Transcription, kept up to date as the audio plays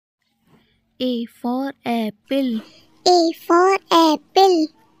A for apple. A for apple.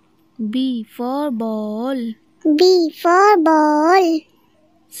 B for ball. B for ball.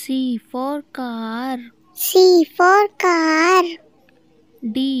 C for car. C for car.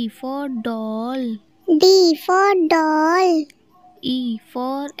 D for doll. D for doll. E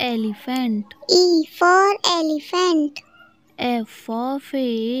for elephant. E for elephant. F for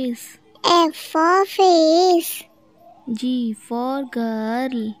face. F for face. G for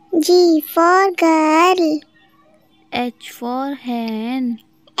girl. G for girl. H for hen.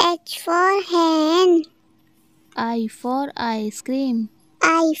 H for hen. I for ice cream.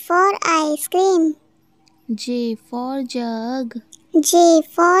 I for ice cream. J for jug. J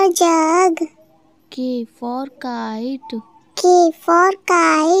for jug. K for kite. K for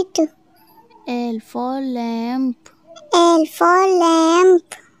kite. L for lamp. L for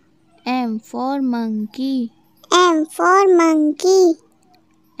lamp. M for monkey. M for monkey.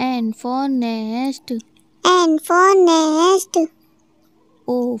 N for nest. N for nest.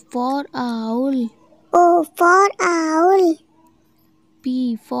 O for owl. O for owl.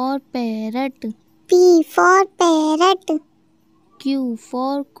 P for parrot. P for parrot. Q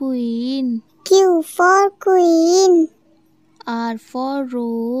for queen. Q for queen. R for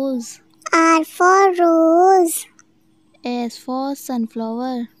rose. R for rose. S for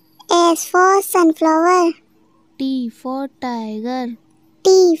sunflower. S for sunflower. T for tiger.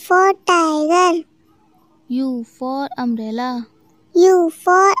 T for tiger. U for umbrella. U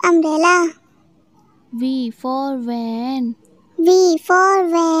for umbrella. V for van. V for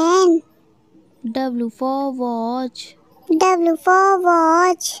van. W for watch. W for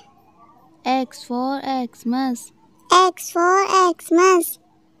watch. X for Xmas. X for Xmas.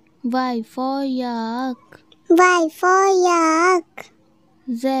 Y for yak. Y for yak.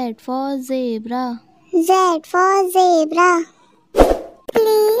 Z for zebra. Z for zebra.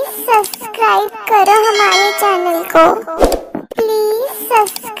 Please subscribe करो हमारे channel को। Please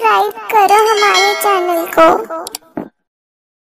subscribe करो हमारे channel को।